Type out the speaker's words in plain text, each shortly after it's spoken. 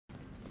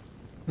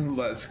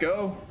Let's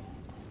go.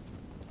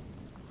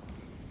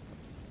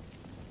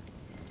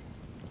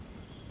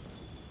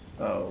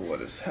 Oh,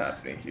 what is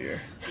happening here?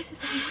 This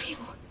is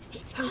unreal.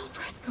 It's those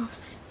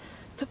frescoes.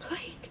 The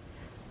plague.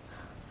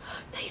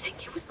 They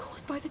think it was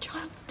caused by the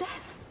child's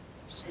death.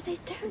 So they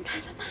don't know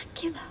the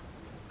macula?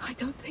 I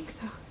don't think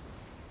so.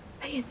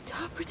 They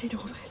interpreted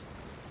all this.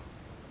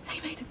 They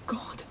made a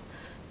god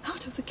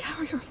out of the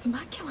carrier of the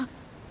macula.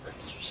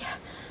 Amicia,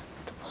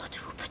 the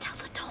water will put out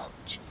the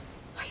torch.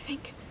 I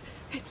think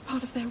it's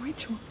part of their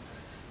ritual,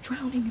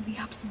 drowning in the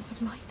absence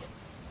of light.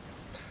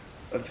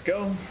 Let's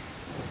go.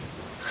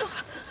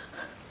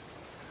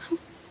 I'm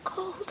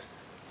cold.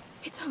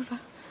 It's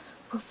over.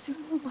 We'll soon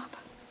warm up.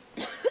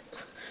 It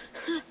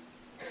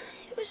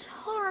was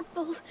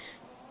horrible.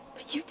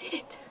 But you did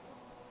it.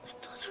 I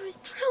thought I was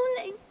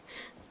drowning.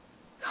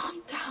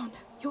 Calm down.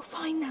 You're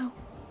fine now.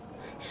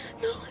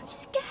 No, I'm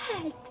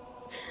scared.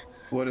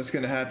 What is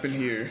gonna happen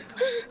here?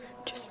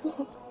 Just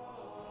walk.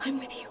 I'm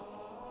with you.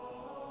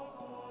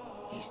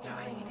 He's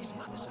dying in his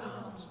mother's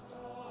arms.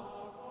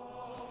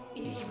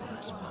 Evil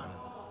has won.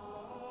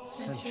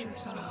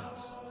 Centuries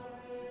pass.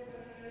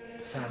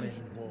 Famine,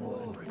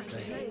 war, and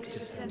plague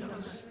descend on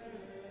us.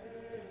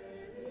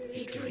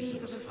 He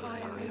dreams of a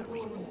fire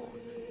reborn.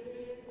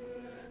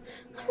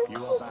 I'm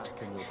cold.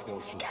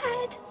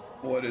 Scared.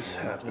 What is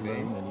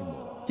happening?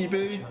 Keep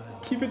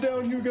it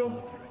down,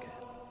 Hugo.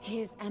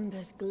 His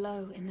embers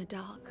glow in the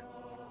dark.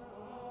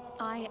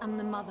 I am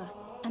the mother,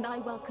 and I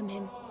welcome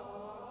him.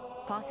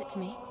 Pass it to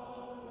me.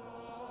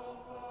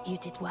 You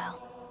did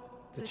well.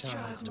 The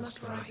child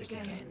must rise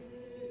again.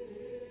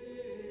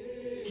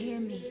 Hear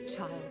me,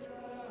 child.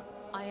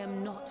 I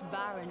am not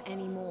barren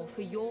anymore,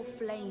 for your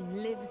flame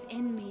lives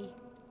in me.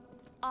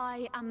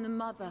 I am the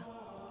mother.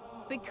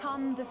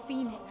 Become the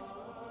phoenix.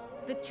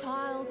 The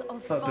child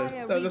of fire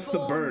reborn. That's the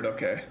bird,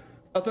 okay.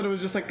 I thought it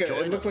was just like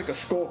it looked like a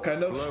skull,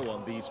 kind of. Blow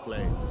on these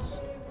flames.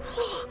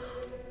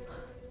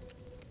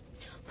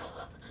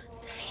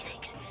 The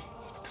phoenix.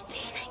 It's the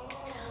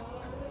phoenix.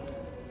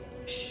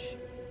 Shh.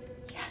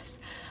 Yes,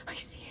 I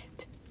see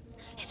it.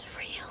 It's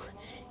real.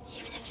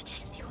 Even if it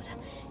is the order,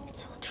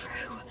 it's all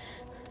true.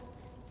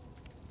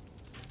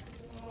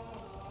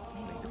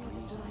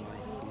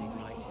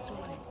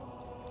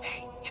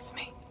 Hey, it's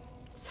me.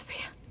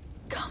 Sophia.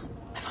 Come.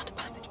 I found a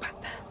passage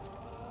back there.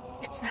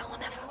 It's now or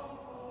never.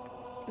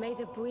 May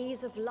the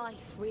breeze of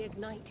life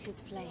reignite his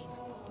flame.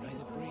 May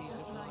the breeze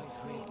of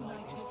life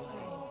reignite his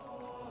flame.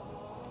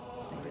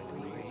 May the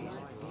breeze of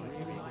life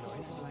reignite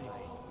his flame.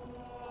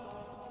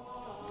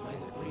 May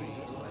the breeze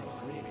of life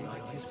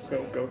reignite his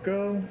flame. Go, go,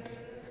 go.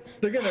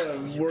 They're gonna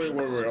worry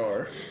where we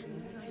are.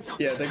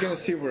 Yeah, they're gonna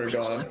see we're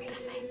gone. Look the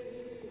same.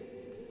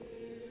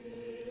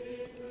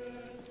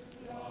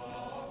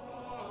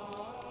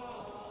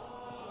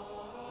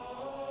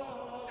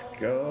 Let's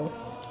go.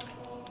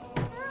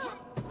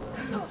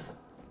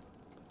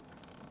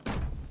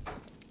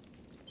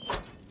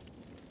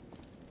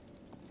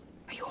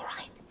 Are you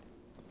alright?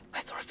 I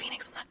saw a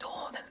phoenix on that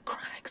door and then the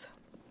crags.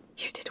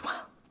 You did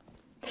well.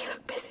 They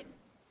look busy.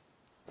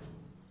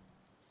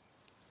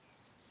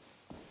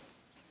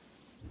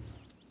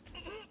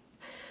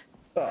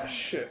 Oh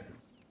shit.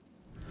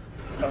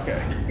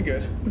 Okay, you're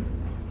good.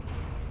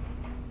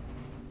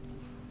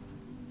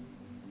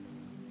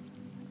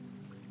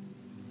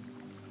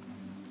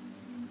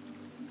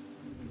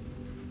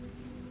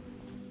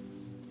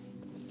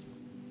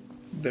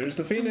 There's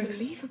the phoenix.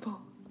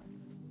 Unbelievable.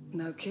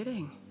 No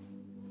kidding.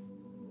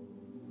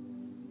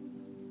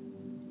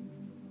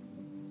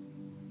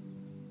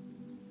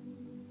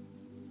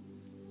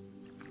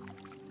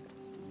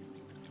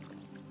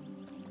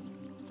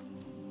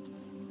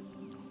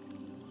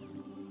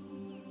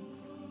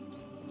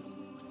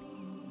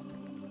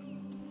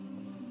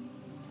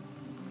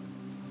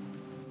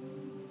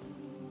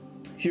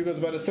 Hugo's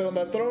about to sit on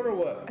that throne or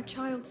what? A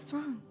child's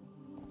throne.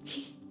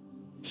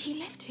 He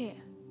lived here.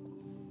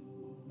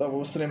 Oh,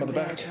 what's the name on the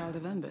They're back? a child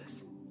of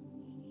embers.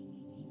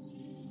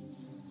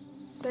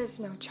 There's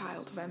no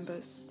child of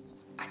embers.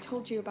 I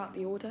told you about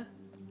the order.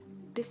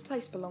 This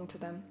place belonged to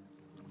them.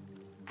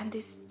 And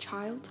this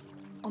child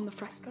on the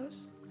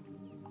frescoes?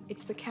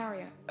 It's the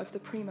carrier of the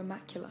prima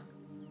macula.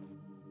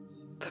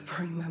 The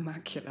prima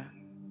macula.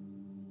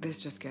 This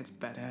just gets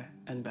better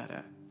and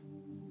better.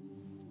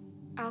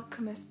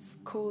 Alchemists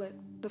call it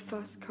the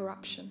first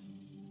corruption.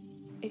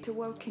 It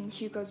awoke in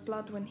Hugo's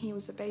blood when he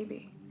was a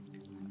baby.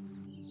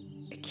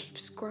 It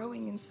keeps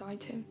growing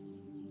inside him.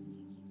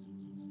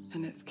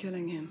 And it's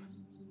killing him.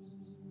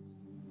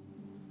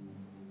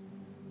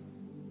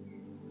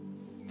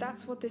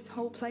 That's what this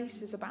whole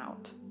place is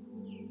about.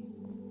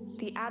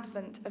 The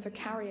advent of a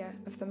carrier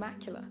of the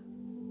macula.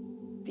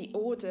 The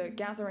order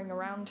gathering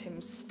around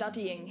him,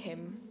 studying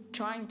him,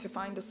 trying to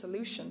find a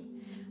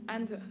solution.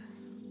 And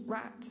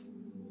rats.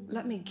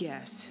 Let me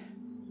guess.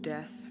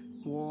 Death,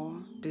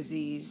 war,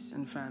 disease,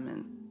 and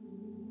famine.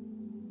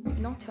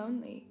 Not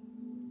only.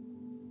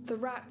 The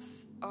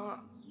rats are...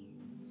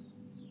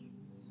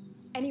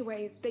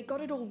 Anyway, they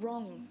got it all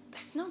wrong.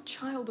 There's no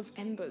child of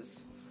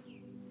embers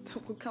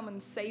that will come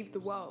and save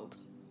the world.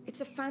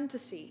 It's a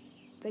fantasy.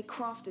 they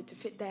crafted to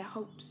fit their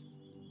hopes.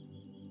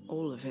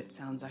 All of it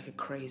sounds like a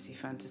crazy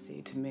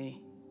fantasy to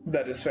me.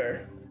 That is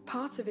fair.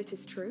 Part of it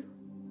is true.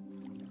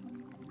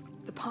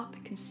 The part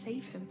that can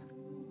save him.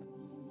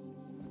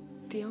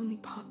 The only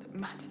part that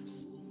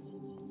matters.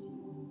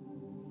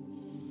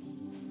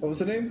 What was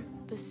the name?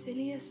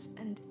 Basilius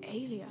and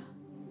AELIA.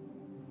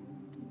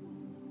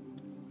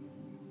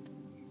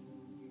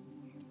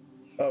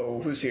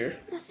 Oh, who's here?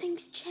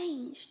 Nothing's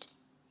changed.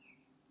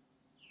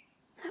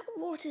 That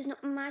water's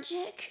not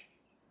magic.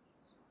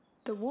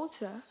 The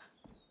water?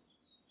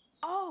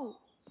 Oh,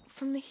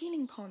 from the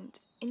healing pond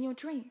in your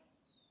dream.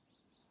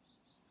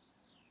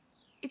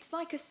 It's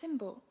like a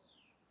symbol.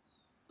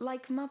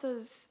 Like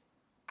Mother's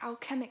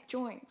alchemic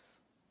drawings.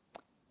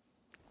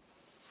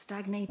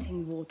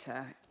 Stagnating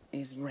water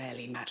is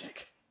rarely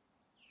magic.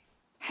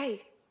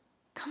 Hey,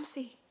 come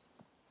see.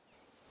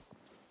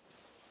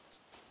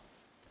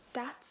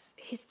 That's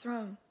his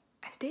throne,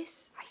 and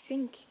this, I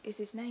think, is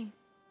his name.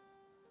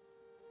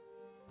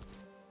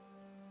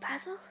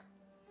 Basil?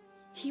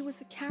 He was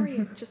a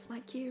carrier just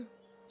like you.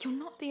 You're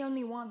not the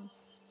only one.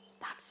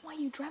 That's why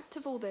you dreamt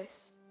of all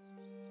this.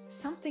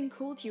 Something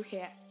called you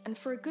here, and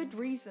for a good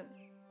reason.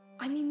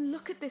 I mean,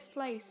 look at this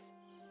place.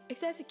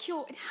 If there's a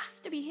cure, it has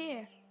to be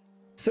here.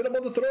 Sit him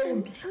on the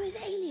throne! Who is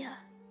AELIA?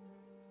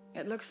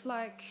 It looks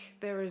like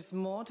there is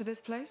more to this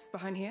place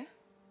behind here.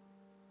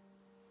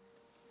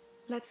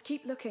 Let's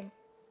keep looking.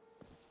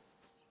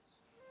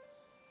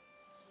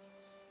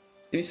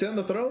 Can you sit on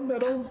the throne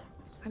at all?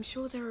 I'm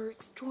sure there are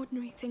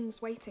extraordinary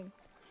things waiting.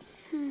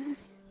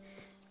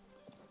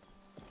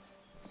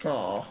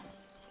 Aw.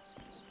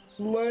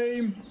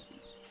 Lame.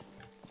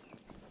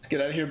 Let's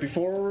get out of here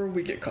before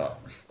we get caught.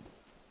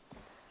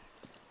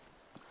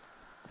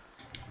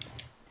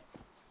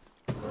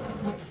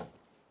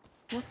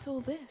 What's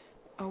all this?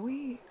 Are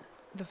we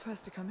the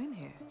first to come in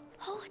here?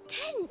 Oh, a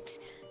tent!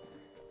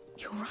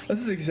 You're right. This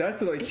is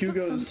exactly like It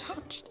looks Hugo's.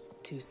 untouched.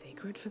 Too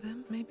sacred for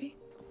them, maybe?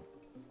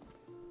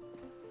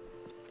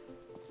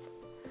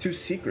 Too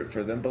secret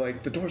for them, but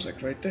like the door's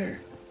like right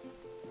there.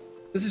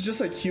 This is just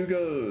like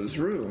Hugo's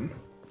room.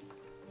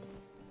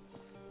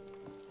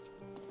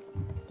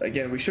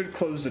 Again, we should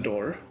close the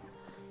door.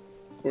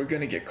 We're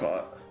gonna get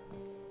caught.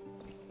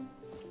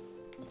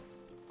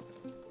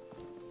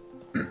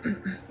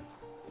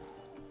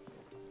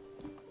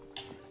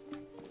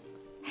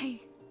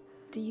 Hey,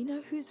 do you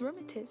know whose room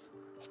it is?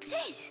 It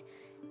is!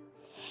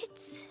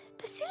 It's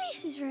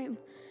Basilius's room.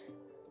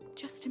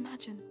 Just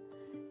imagine.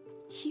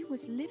 He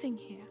was living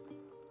here,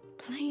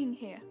 playing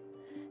here,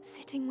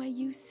 sitting where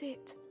you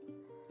sit.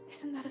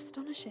 Isn't that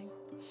astonishing?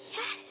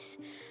 Yes!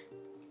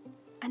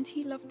 And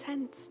he loved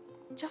tents,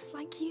 just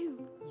like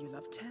you. You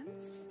love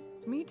tents?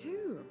 Me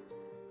too.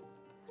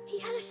 He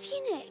had a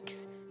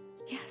phoenix.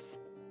 Yes.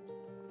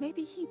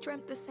 Maybe he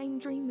dreamt the same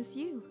dream as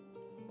you.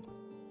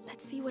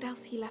 Let's see what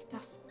else he left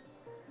us.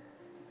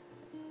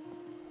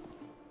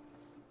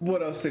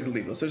 What else did he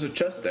leave us? There's a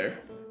chest there.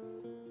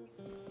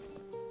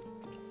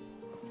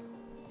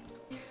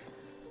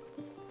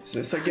 Is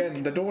this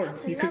again the door?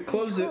 That's a You could lovely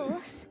close it.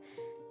 horse.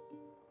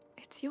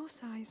 It's your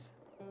size.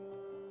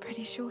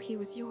 Pretty sure he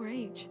was your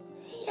age.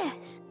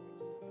 Yes.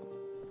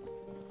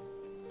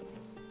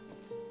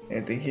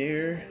 Anything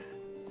here?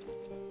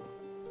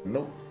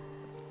 Nope.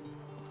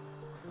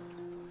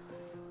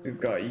 We've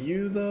got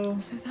you though.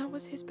 So that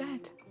was his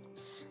bed.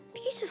 It's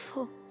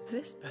beautiful.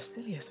 This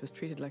Basilius was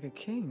treated like a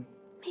king.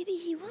 Maybe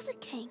he was a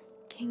king.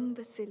 King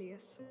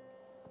Basilius.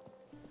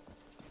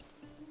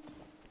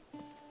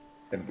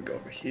 Then we go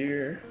over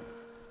here.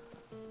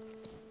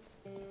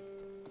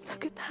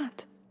 Look at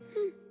that.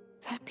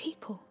 They're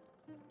people.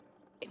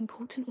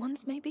 Important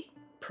ones, maybe?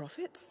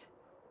 Prophets?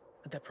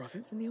 Are there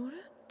prophets in the order?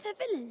 They're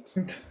villains.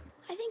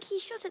 I think he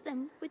shot at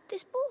them with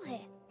this ball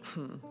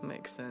here.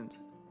 Makes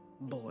sense.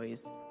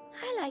 Boys.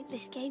 I like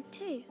this game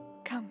too.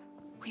 Come,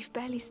 we've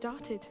barely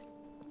started.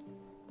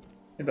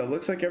 And that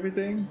looks like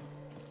everything.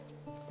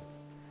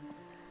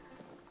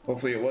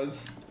 Hopefully it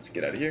was. Let's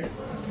get out of here.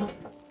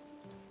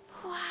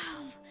 Wow.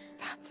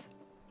 That's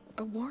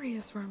a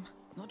warrior's room.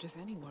 Not just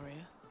any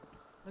warrior.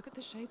 Look at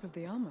the shape of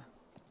the armor.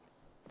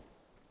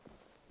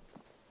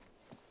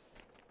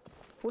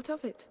 What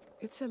of it?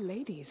 It's a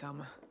lady's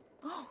armor.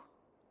 Oh,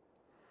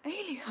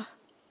 AELIA.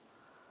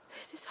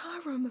 This is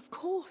her room, of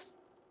course.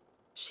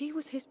 She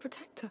was his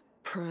protector.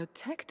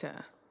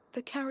 Protector?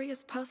 The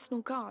carrier's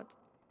personal guard.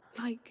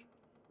 Like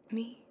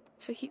me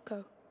for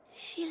Hugo.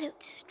 She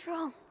looked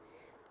strong.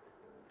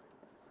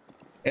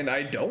 And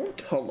I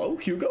don't? Hello,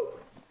 Hugo?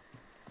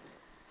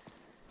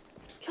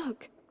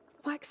 Look,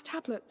 wax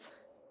tablets.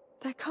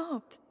 They're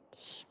carved.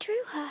 He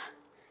drew her.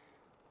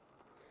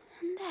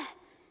 And there,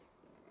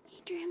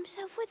 he drew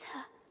himself with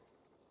her.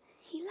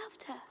 He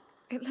loved her.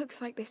 It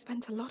looks like they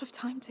spent a lot of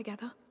time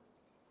together.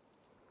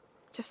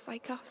 Just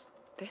like us.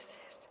 This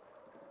is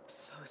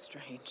so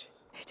strange.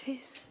 It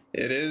is.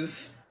 It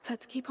is.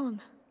 Let's keep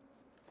on.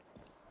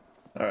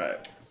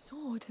 Alright.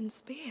 Sword and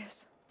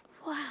spears.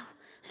 Wow,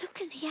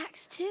 look at the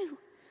axe too.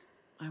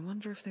 I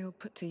wonder if they were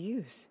put to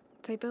use.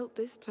 They built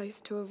this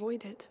place to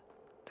avoid it.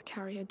 The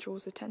carrier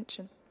draws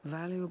attention.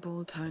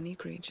 Valuable tiny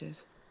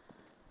creatures.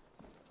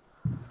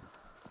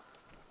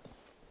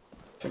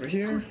 It's over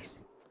here. Toys.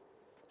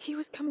 He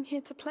was coming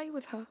here to play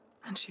with her.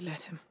 And she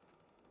let him.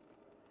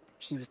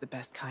 She was the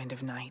best kind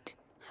of knight.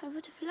 I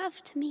would have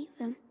loved to meet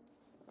them.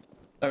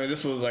 I mean,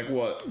 this was like,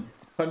 what,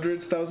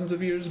 hundreds, thousands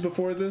of years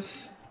before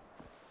this?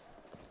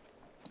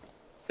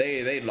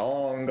 They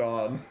long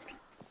gone.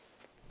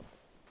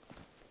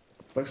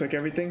 Looks like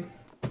everything.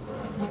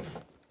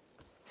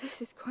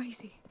 This is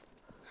crazy.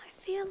 I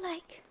feel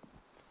like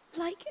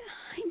I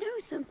know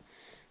them.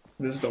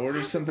 This is the order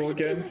How symbol could it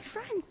be again. my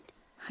friend.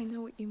 I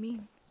know what you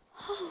mean.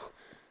 Oh,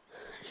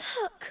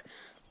 look.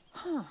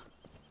 Huh.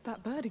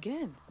 That bird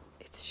again.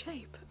 Its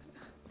shape.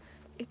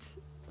 It's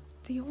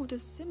the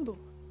Order's symbol.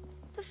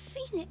 The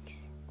phoenix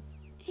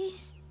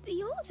is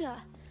the order.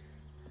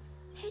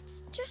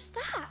 It's just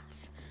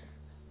that.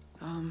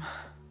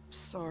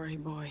 Sorry,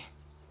 boy.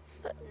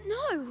 But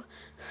no.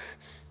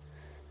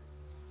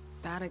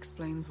 That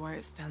explains why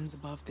it stands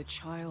above the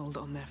child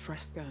on their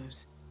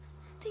frescoes.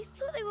 They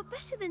thought they were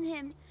better than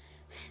him.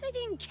 They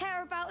didn't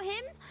care about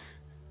him.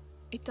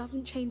 It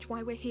doesn't change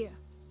why we're here.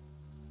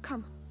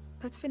 Come,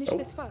 let's finish Oh.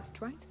 this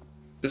first, right?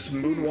 Just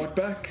moonwalk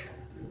back.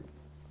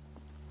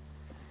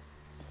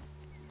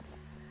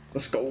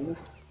 Let's go.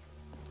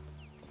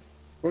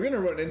 We're gonna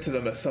run into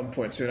them at some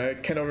point soon. I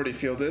can already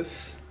feel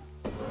this.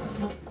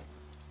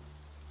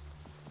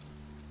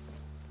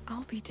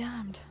 I'll be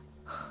damned.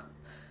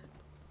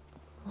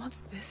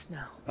 What's this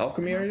now?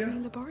 Alchemy An area?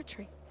 alchemy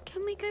laboratory.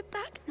 Can we go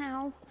back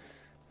now?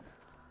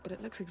 But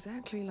it looks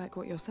exactly like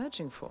what you're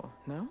searching for,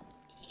 no?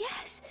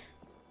 Yes.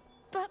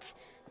 But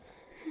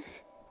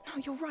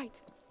No, you're right.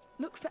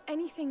 Look for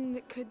anything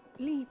that could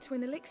lead to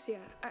an elixir.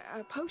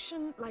 A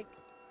potion, like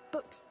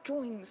books,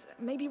 drawings,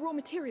 maybe raw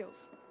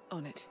materials.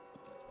 On it.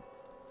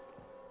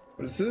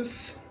 What is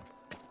this?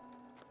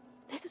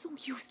 This is all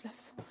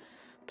useless.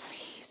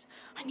 Please,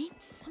 I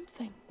need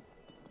something.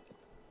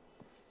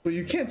 Well,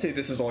 you can't say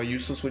this is all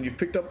useless when you've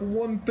picked up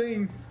one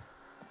thing.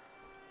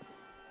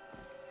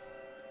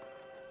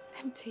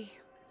 Empty.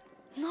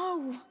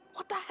 No!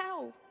 What the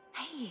hell?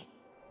 Hey!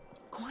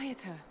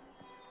 Quieter.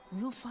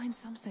 We'll find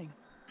something.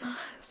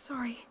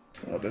 Sorry.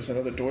 Oh, there's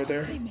another door What are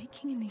there. they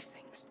making in these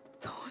things?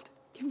 Lord,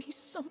 give me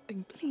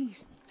something,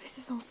 please. This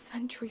is all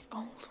centuries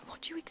old.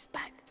 What do you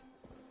expect?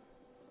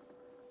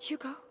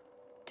 Hugo,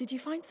 did you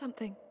find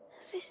something?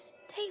 this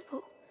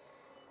table.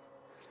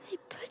 They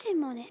put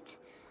him on it.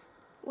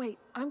 Wait,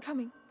 I'm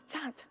coming.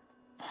 That.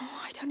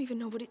 Oh, I don't even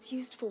know what it's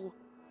used for.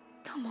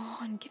 Come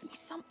on, give me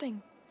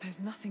something.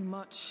 There's nothing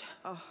much.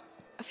 Oh,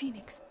 A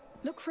phoenix.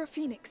 Look for a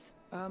phoenix.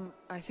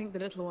 I think the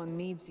little one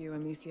needs you,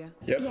 Amicia.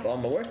 Yep, Yes.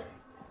 on my way.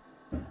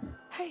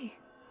 Hey,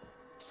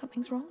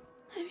 something's wrong?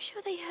 I'm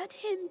sure they hurt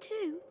him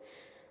too.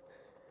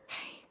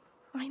 Hey,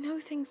 I know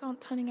things aren't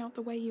turning out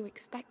the way you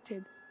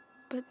expected,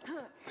 but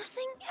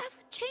Nothing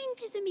ever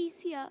changes,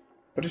 Amicia.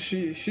 What is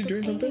she? Is she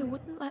doing AELIA something?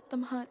 wouldn't let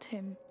them hurt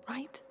him,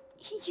 right?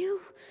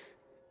 You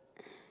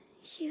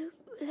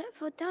let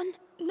Vaudin.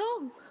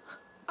 No!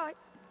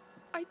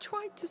 I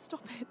tried to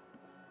stop it,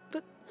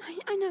 but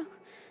I know.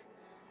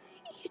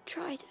 You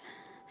tried.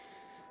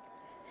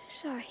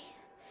 Sorry.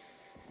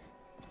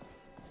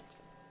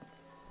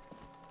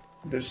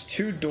 There's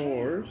two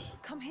doors.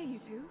 Come here, you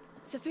two.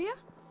 Sophia,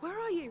 where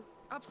are you?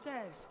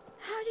 Upstairs.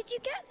 How did you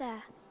get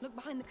there? Look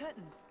behind the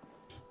curtains.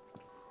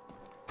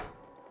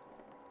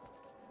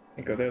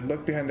 You go there,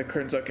 look behind the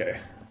curtains. Okay.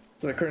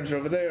 So the curtains are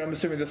over there. I'm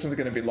assuming this one's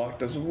gonna be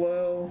locked as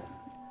well.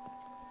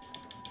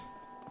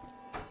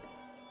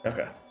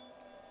 Okay.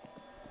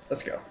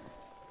 Let's go.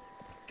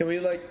 Can we,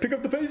 like, pick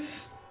up the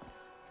pace?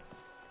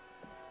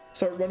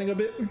 Start running a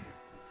bit?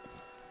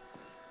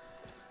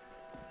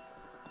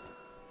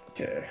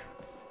 Okay.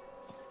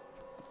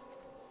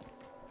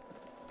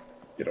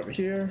 Get over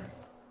here.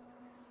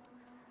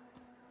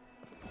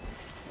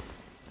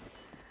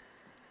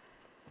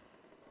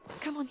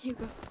 Come on,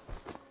 Hugo.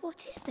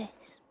 What is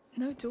this?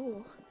 No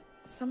door.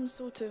 Some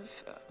sort of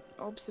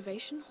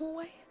observation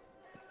hallway?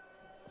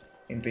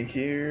 Anything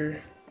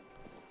here?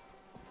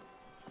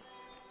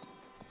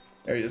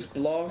 Area's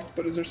blocked,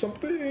 but is there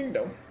something?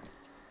 No.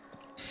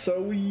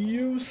 So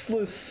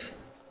useless.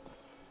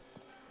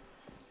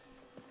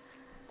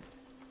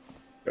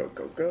 Go,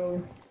 go,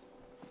 go.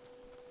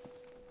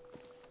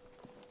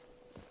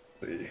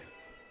 Let's see.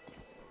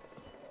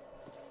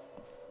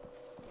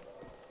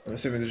 I'm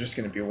assuming there's just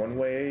gonna be one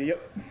way.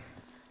 Yep.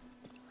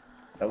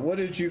 Now, what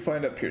did you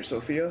find up here,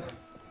 Sophia?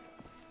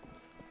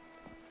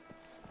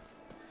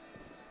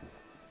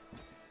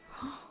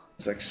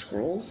 It's like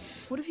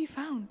scrolls? What have you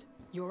found?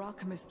 Your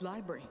alchemist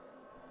library.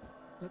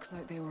 Looks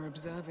like they were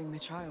observing the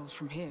child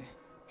from here.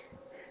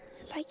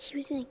 Like he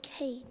was in a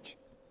cage.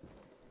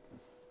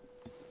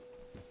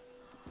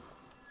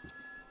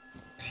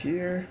 It's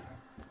here.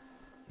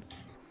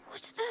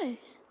 What are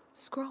those?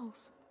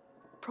 Scrolls.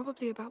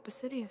 Probably about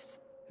Basilius.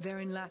 They're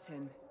in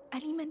Latin.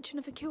 Any mention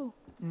of a cure?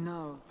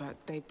 No, but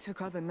they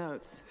took other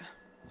notes.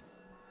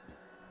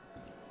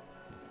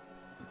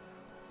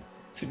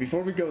 See,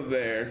 before we go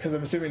there, because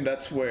I'm assuming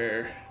that's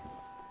where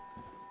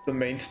the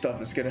main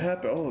stuff is gonna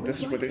happen. Oh, this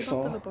is what they Right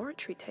above saw. the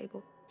laboratory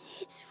table.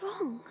 It's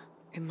wrong.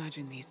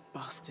 Imagine these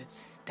bastards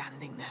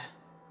standing there,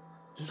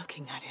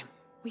 looking at him.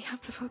 We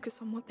have to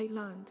focus on what they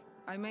learned.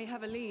 I may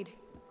have a lead.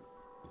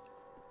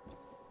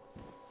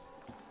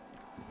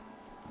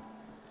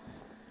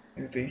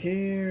 Anything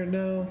here?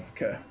 No?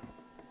 Okay.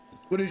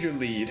 What is your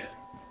lead?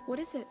 What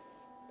is it?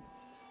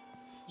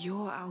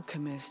 Your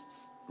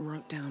alchemists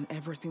wrote down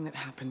everything that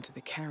happened to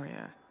the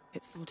carrier.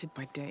 It's sorted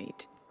by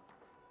date.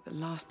 The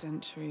last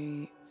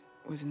entry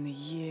was in the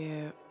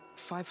year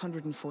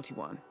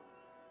 541.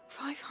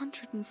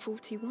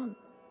 541.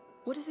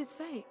 What does it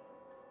say?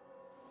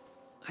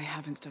 I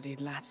haven't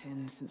studied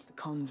Latin since the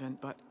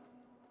convent, but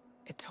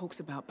it talks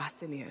about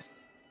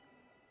Basilius.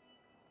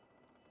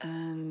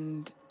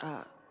 And,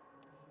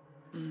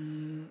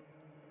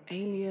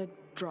 AELIA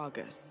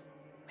Dragus,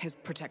 his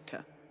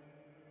protector.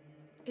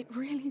 It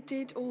really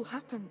did all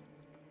happen.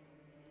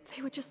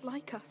 They were just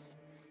like us.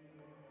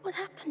 What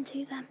happened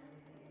to them?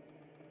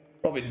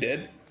 Probably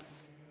dead.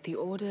 The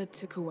Order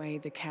took away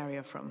the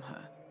carrier from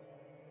her.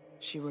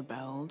 She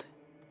rebelled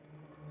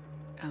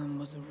and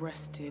was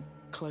arrested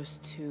close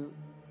to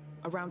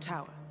a round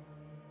tower.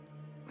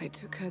 They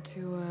took her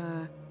to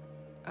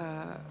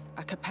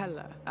a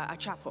capella, a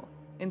chapel,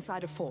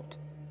 inside a fort.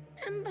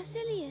 And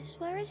Basilius,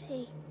 where is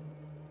he?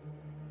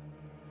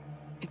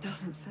 It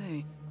doesn't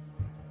say.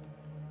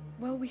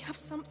 Well, we have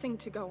something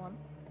to go on.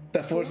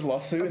 That forged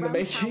lawsuit in the Around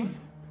making.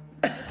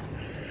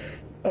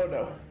 Oh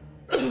no.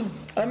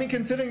 I mean,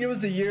 considering it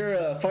was the year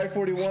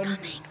 541,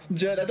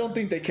 Jed, I don't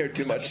think they cared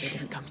too They much.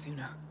 didn't come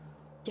sooner.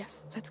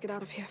 Yes, let's get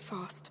out of here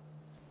fast.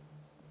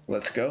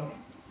 Let's go.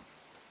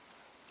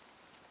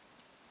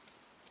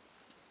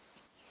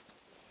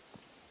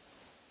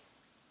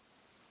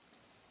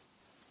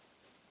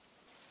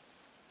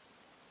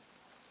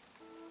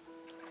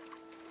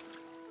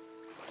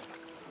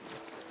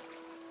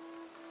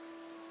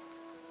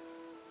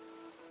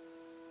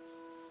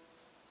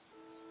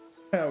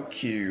 How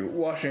cute,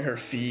 washing her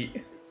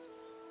feet.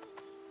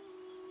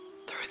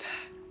 Through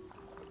there.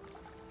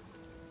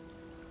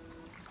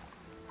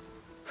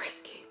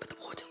 Risky, but the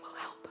water will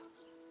help.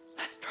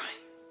 Let's try.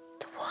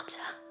 The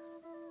water.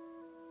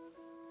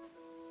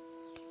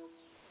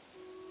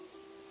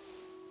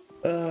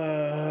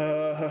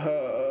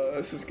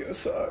 This is gonna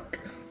suck.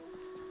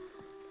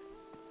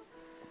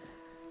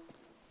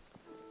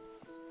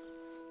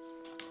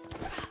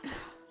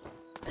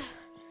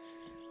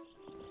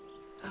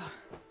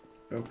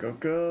 Go, go,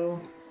 go.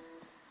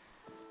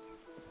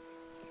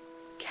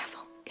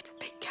 Careful, it's a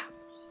big gap.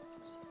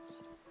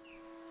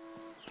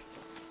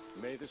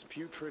 May this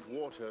putrid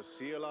water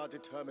seal our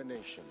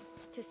determination.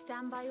 To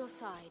stand by your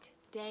side,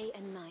 day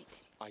and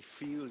night. I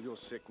feel your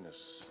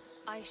sickness.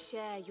 I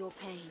share your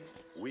pain.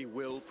 We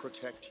will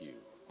protect you.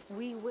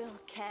 We will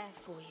care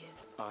for you.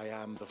 I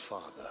am the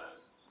father.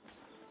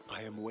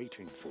 I am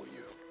waiting for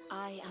you.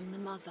 I am the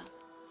mother.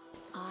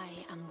 I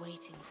am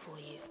waiting for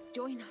you.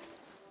 Join us.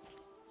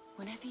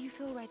 Whenever you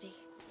feel ready,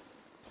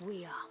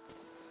 we are.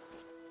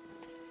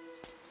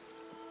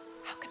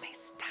 How can they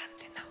stand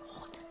in that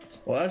water?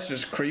 Well, that's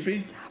just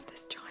creepy. To have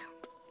this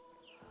child.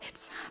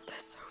 It's sad they're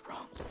so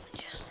wrong.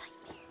 Just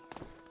like me.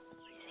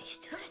 They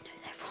still don't know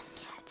they're wrong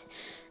yet.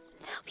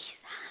 They'll be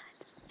sad.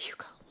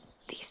 Hugo,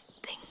 these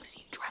things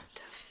you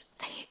dreamt of,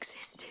 they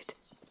existed.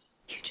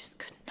 You just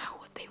couldn't know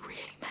what they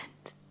really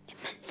meant. It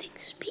meant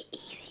things would be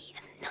easy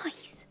and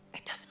nice.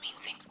 It doesn't mean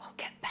things won't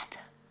get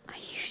better. Are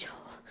you sure?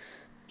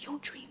 Your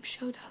dream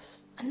showed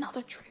us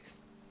another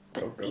truth.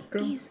 But Go, go, it go.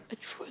 is a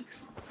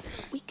truth.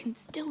 We can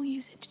still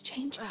use it to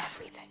change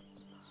everything.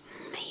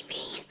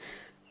 Maybe.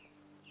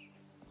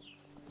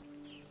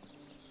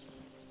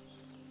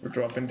 We're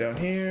dropping down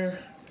here.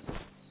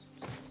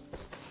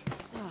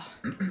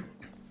 We're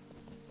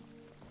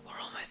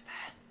almost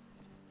there.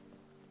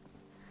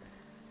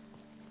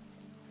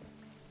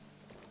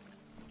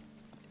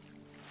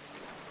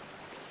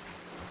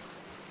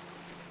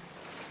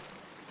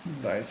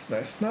 Nice,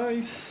 nice,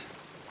 nice.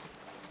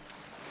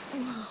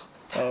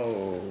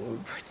 Oh,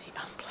 Pretty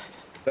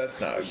unpleasant.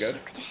 that's not good.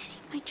 You could have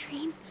seen my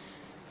dream.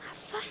 At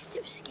first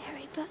it was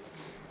scary, but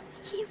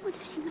you would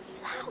have seen the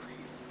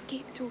flowers.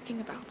 Keep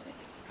talking about it,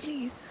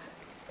 please.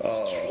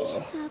 The tree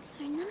smelled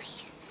so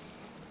nice.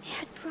 It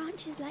had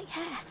branches like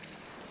hair.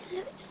 It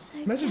looked so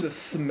Imagine the gentle.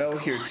 smell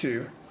here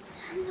too.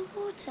 And the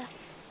water.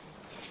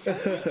 It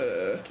felt like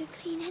it could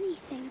clean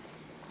anything.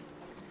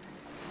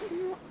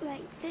 Not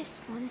like this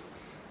one.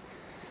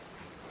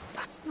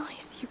 That's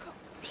nice, Hugo.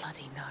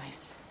 Bloody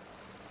nice.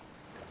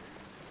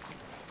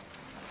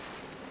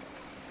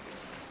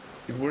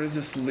 Where does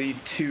this lead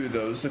to,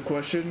 though, is the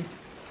question?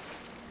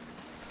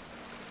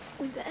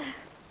 There.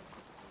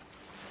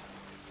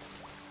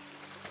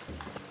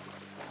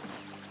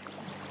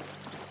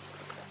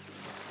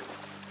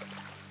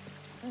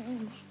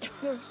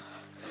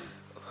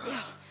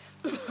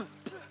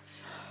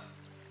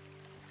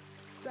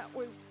 That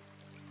was...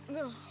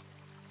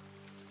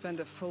 Spend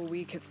a full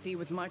week at sea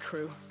with my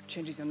crew.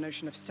 Changes your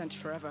notion of stench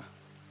forever.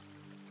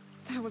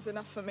 That was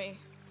enough for me.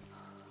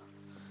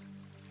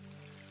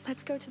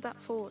 Let's go to that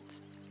fort.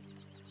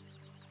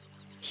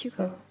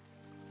 Hugo.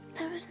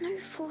 There was no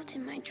fort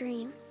in my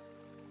dream.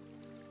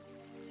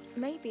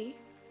 Maybe,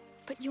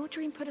 but your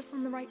dream put us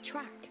on the right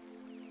track.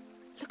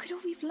 Look at all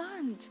we've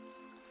learned.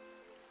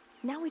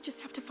 Now we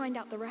just have to find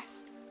out the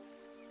rest.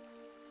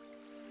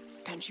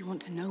 Don't you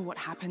want to know what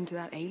happened to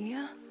that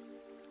AELIA?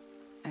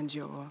 And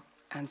your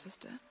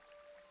ancestor?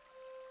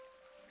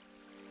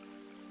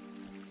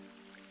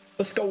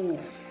 Let's go.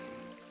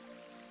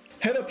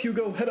 Head up,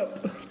 Hugo, head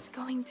up. It's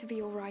going to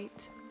be all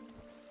right.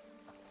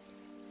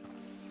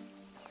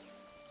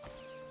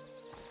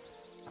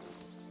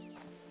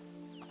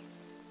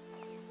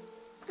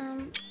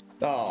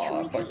 Oh, Can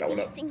we fuck take that one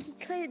these up. stinky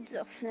clothes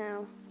off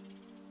now?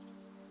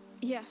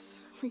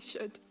 Yes, we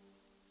should.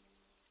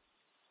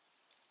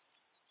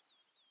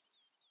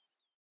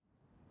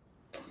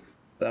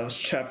 That was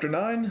chapter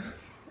 9.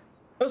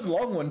 That was a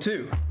long one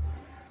too.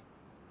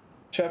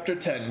 Chapter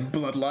 10,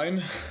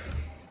 Bloodline.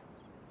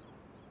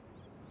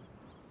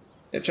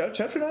 Yeah,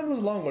 chapter 9 was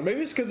a long one.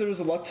 Maybe it's because there was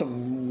a lot to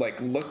like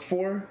look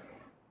for.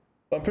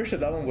 But I'm pretty sure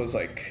that one was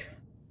like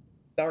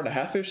an hour and a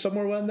half-ish,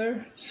 somewhere around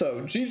there.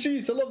 So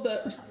GG's, I love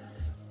that.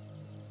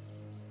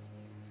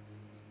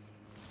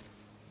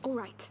 All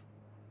right.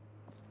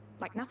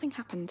 Like nothing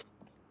happened.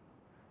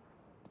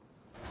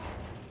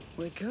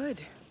 We're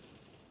good.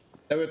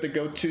 Now we have to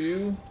go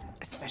to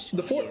Especially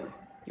the fort. you.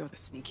 You're the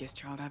sneakiest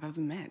child I've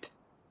ever met.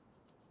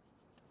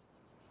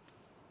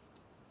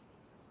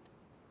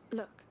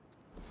 Look,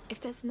 if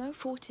there's no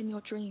fort in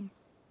your dream,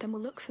 then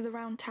we'll look for the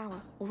round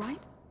tower, all right?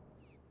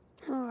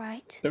 All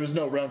right. There was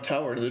no round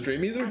tower in the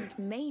dream either. And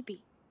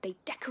maybe they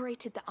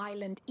decorated the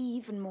island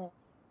even more.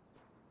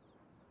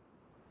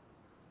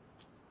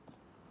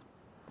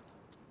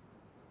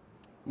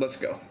 Let's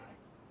go.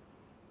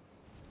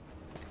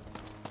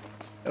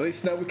 At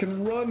least now we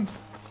can run.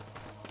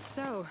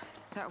 So,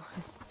 that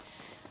was...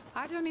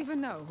 I don't even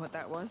know what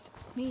that was.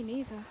 Me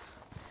neither.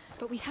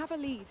 But we have a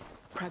lead.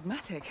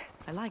 Pragmatic.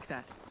 I like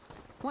that.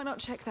 Why not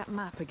check that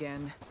map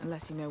again,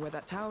 unless you know where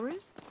that tower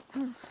is?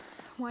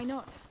 Why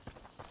not?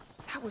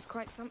 That was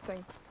quite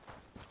something.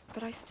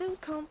 But I still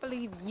can't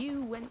believe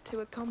you went to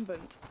a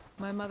convent.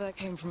 My mother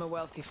came from a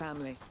wealthy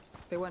family.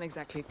 They weren't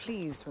exactly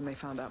pleased when they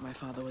found out my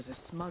father was a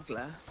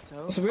smuggler,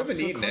 so... So we haven't off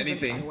to a eaten convent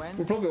anything. I went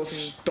We're probably all to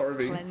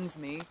starving. cleanse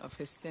me of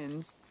his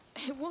sins.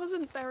 It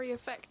wasn't very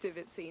effective,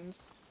 it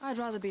seems. I'd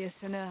rather be a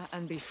sinner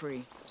and be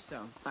free. So,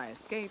 I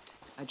escaped,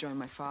 I joined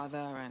my father,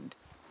 and...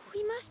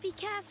 We must be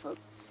careful.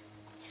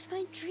 If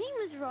my dream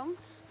was wrong,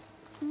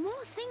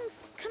 more things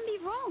can be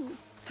wrong.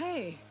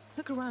 Hey,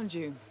 look around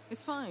you.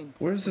 It's fine.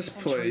 Where's this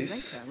Centuries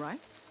place? later, right?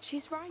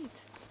 She's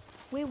right.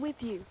 We're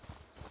with you.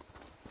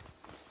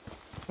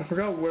 I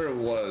forgot where it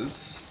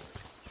was.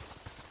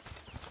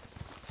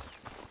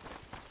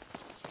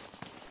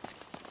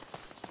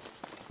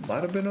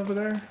 Might have been over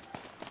there.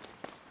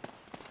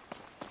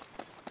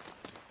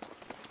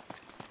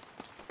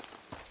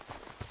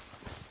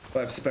 I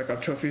have to spec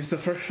up trophies the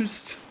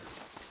first.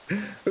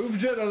 Oof,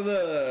 Jet, are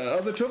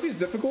the trophies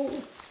difficult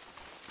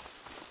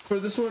for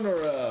this one, or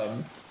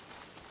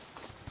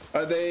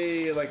are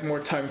they like more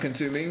time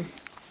consuming?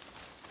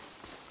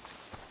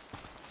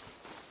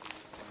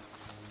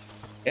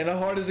 And how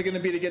hard is it going to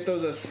be to get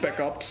those spec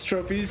ops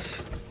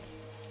trophies?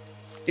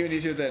 Even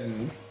easier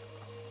than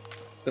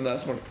the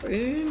last one.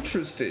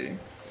 Interesting.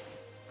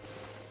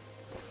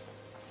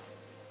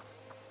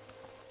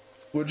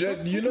 Well, Jet,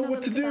 Let's you take know another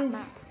what to look at that do.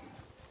 map.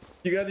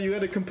 You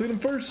gotta complete them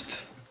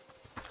first.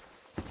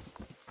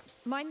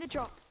 Mind the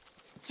drop.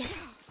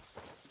 Yes.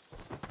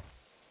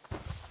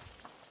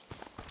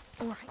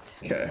 All right.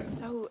 Okay.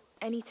 So,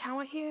 any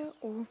tower here,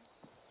 or...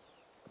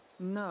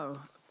 No,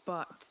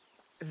 but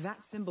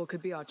that symbol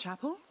could be our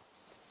chapel?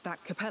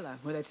 That capella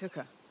where they took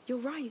her. You're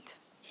right.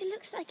 It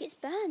looks like it's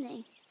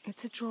burning.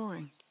 It's a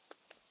drawing.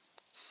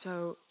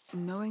 So,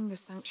 knowing the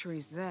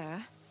sanctuary's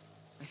there,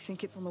 I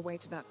think it's on the way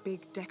to that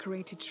big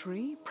decorated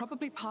tree,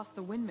 probably past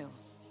the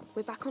windmills.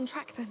 We're back on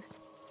track then.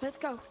 Let's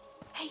go.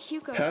 Hey,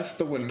 Hugo. Past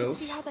the We can windmills.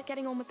 see how they're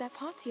getting on with their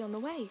party on the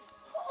way.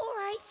 All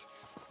right.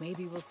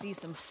 Maybe we'll see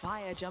some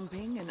fire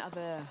jumping and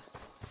other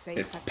safe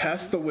It's activities.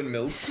 past the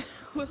windmills.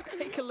 We'll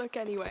take a look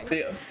anyway.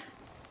 Yeah.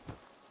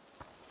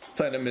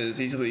 Platinum is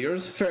easily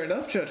yours. Fair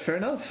enough, Jet, fair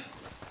enough.